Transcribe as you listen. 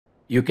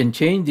You can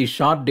change the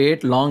short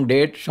date, long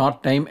date,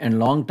 short time and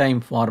long time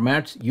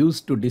formats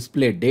used to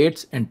display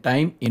dates and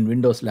time in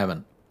Windows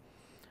 11.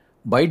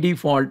 By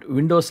default,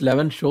 Windows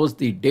 11 shows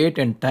the date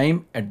and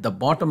time at the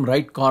bottom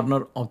right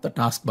corner of the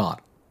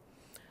taskbar.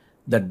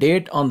 The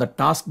date on the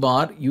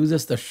taskbar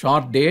uses the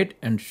short date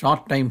and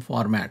short time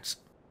formats.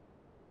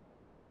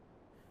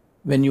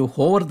 When you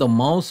hover the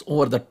mouse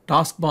over the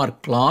taskbar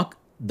clock,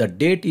 the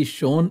date is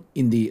shown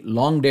in the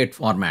long date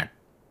format.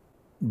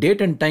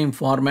 Date and time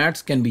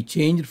formats can be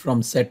changed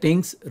from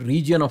settings,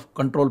 region of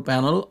control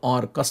panel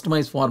or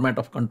customize format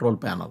of control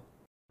panel.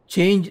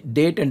 Change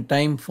date and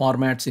time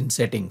formats in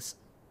settings.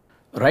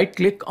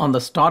 Right-click on the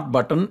Start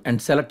button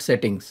and select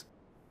Settings.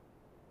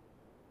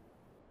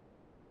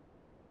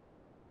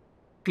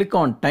 Click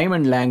on Time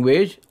and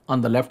Language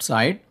on the left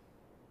side.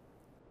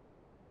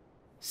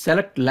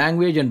 Select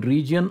Language and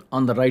Region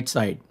on the right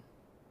side.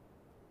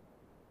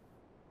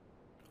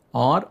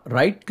 Or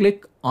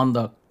right-click on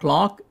the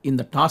clock in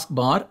the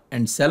taskbar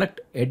and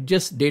select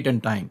Adjust Date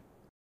and Time.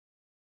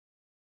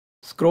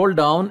 Scroll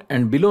down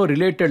and below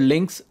related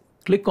links,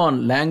 click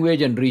on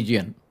Language and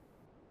Region.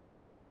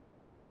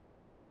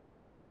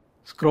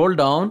 Scroll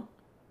down,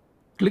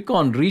 click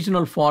on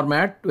Regional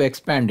Format to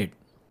expand it.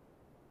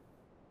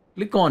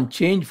 Click on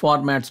Change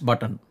Formats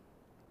button.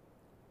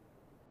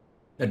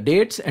 The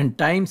dates and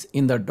times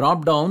in the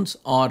drop-downs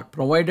are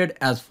provided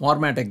as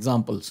format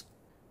examples.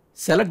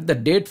 Select the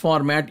date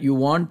format you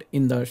want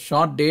in the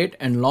short date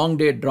and long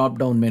date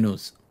drop-down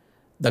menus.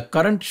 The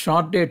current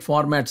short date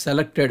format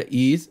selected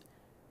is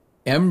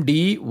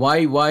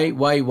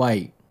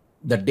MDYYYY.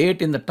 The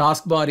date in the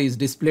taskbar is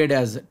displayed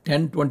as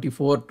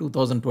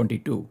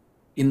 10/24/2022.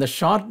 In the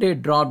short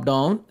date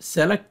drop-down,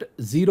 select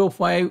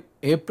 05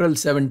 April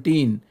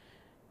 17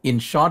 in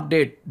short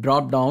date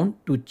drop-down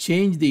to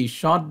change the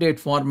short date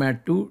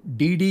format to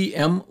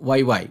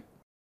DDMYY.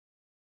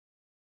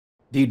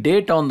 The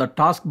date on the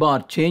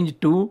taskbar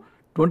changed to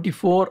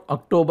 24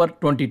 October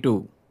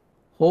 22.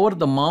 Hover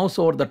the mouse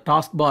over the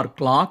taskbar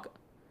clock.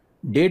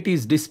 Date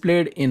is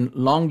displayed in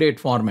long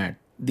date format.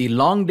 The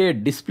long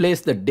date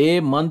displays the day,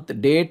 month,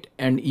 date,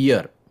 and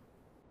year.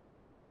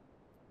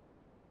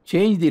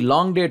 Change the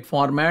long date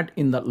format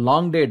in the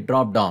long date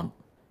drop-down.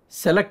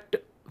 Select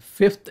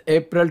 5th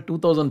April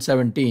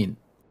 2017.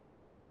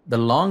 The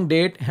long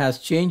date has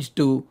changed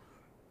to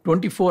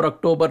 24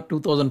 October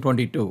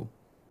 2022.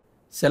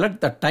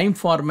 Select the time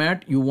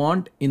format you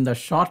want in the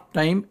short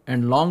time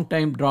and long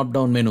time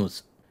drop-down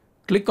menus.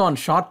 Click on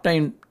short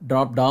time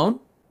drop-down.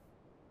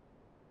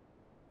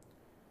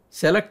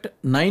 Select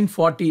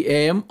 9:40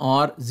 AM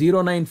or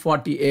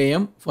 09:40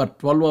 AM for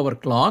 12-hour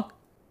clock.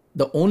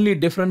 The only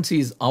difference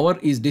is hour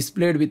is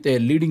displayed with a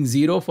leading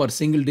 0 for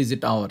single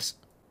digit hours.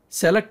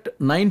 Select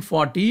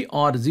 9:40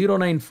 or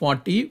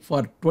 09:40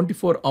 for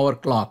 24-hour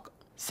clock.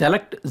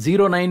 Select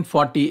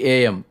 09:40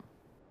 AM.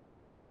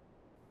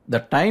 The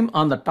time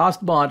on the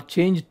taskbar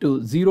changed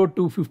to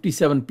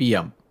 02:57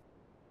 PM.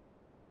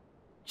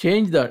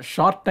 Change the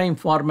short time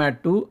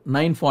format to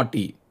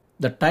 9:40.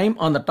 The time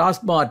on the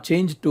taskbar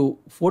changed to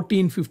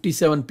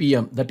 14:57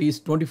 PM, that is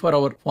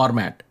 24-hour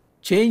format.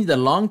 Change the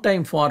long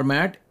time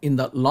format in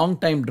the long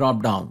time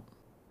drop-down.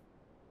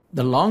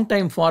 The long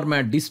time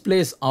format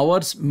displays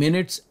hours,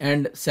 minutes,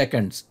 and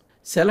seconds.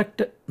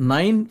 Select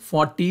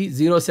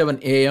 9:40:07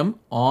 AM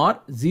or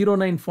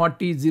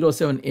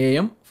 09:40:07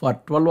 AM for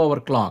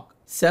 12-hour clock.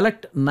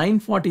 Select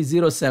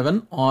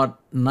 9:40:07 or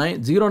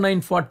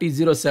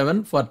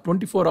 09:40:07 for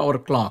 24-hour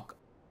clock.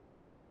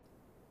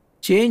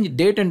 Change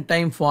date and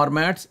time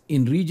formats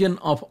in region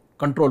of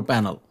control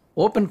panel.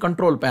 Open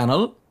control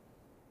panel.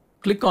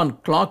 Click on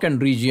Clock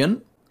and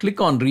Region. Click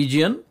on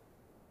Region.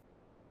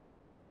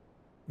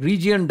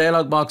 Region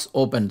dialog box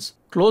opens.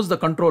 Close the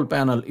control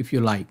panel if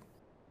you like.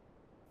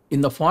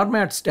 In the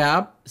Formats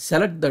tab,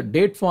 select the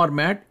date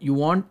format you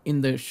want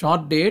in the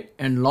short date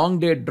and long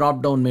date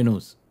drop-down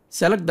menus.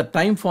 Select the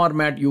time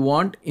format you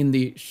want in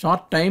the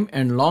short time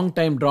and long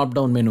time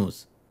drop-down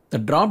menus. The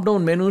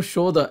drop-down menus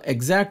show the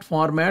exact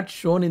format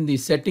shown in the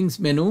settings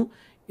menu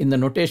in the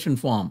notation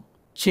form.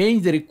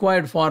 Change the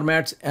required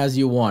formats as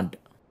you want.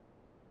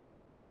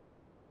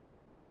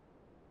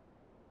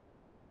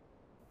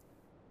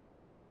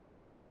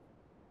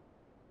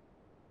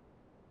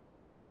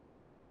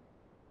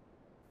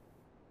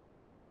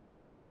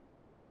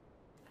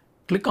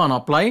 Click on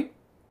Apply.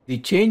 The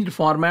changed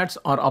formats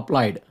are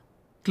applied.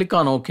 Click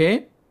on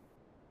OK.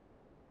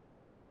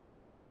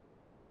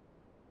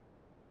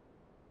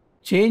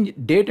 Change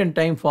date and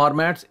time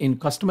formats in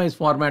Customize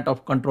Format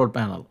of Control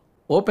Panel.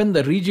 Open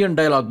the Region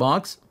dialog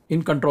box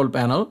in Control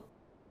Panel.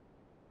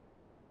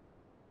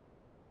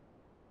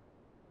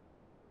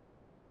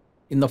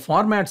 In the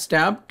Formats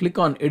tab, click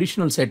on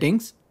Additional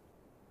Settings.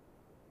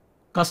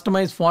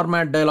 Customize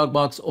Format dialog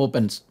box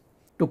opens.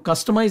 To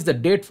customize the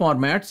date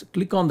formats,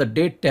 click on the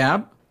Date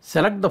tab.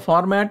 Select the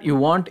format you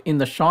want in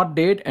the short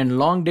date and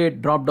long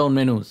date drop-down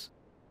menus.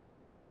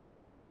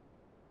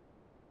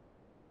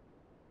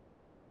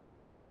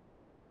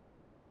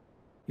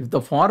 If the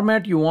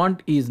format you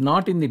want is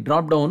not in the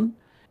drop-down,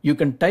 you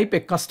can type a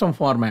custom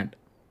format.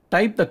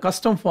 Type the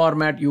custom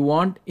format you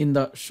want in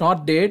the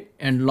short date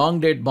and long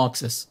date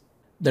boxes.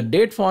 The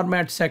date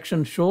format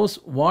section shows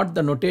what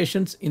the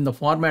notations in the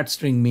format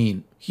string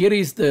mean. Here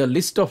is the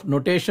list of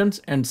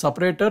notations and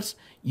separators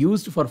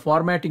used for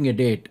formatting a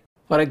date.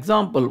 For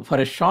example, for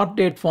a short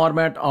date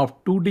format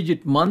of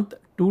 2-digit month,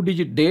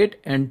 2-digit date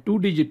and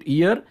 2-digit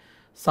year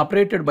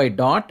separated by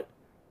dot,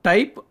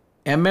 type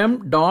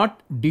mm.dd.yy.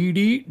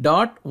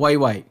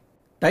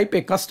 Type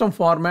a custom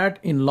format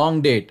in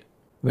long date.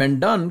 When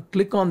done,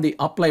 click on the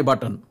Apply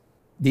button.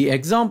 The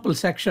example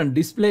section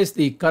displays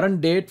the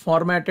current date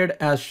formatted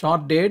as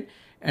short date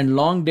and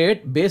long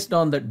date based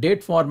on the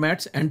date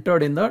formats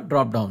entered in the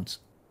dropdowns.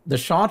 The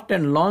short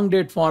and long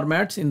date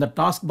formats in the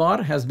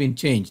taskbar has been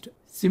changed.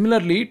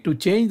 Similarly, to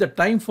change the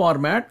time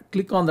format,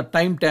 click on the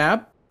Time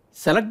tab.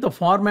 Select the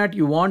format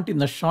you want in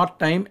the short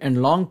time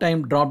and long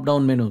time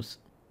drop-down menus.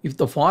 If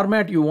the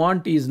format you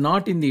want is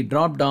not in the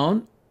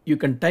drop-down, you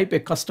can type a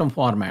custom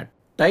format.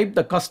 Type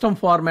the custom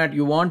format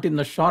you want in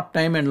the short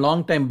time and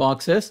long time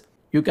boxes.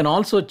 You can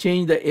also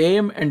change the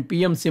AM and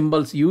PM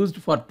symbols used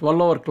for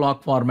 12-hour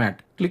clock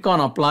format. Click on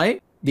Apply.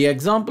 The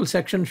example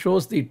section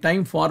shows the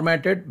time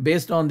formatted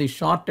based on the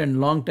short and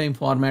long time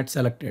format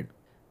selected.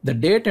 The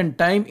date and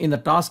time in the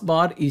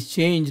taskbar is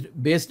changed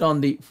based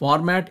on the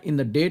format in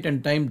the date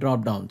and time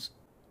dropdowns.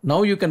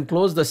 Now you can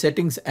close the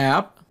Settings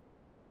app.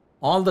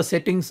 All the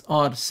settings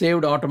are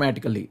saved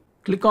automatically.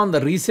 Click on the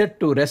Reset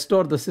to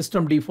restore the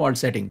system default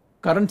setting.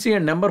 Currency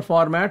and number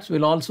formats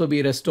will also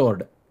be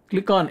restored.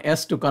 Click on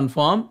S to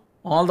confirm.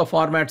 All the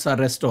formats are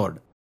restored.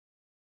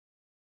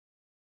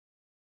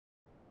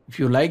 If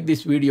you like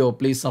this video,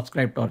 please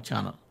subscribe to our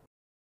channel.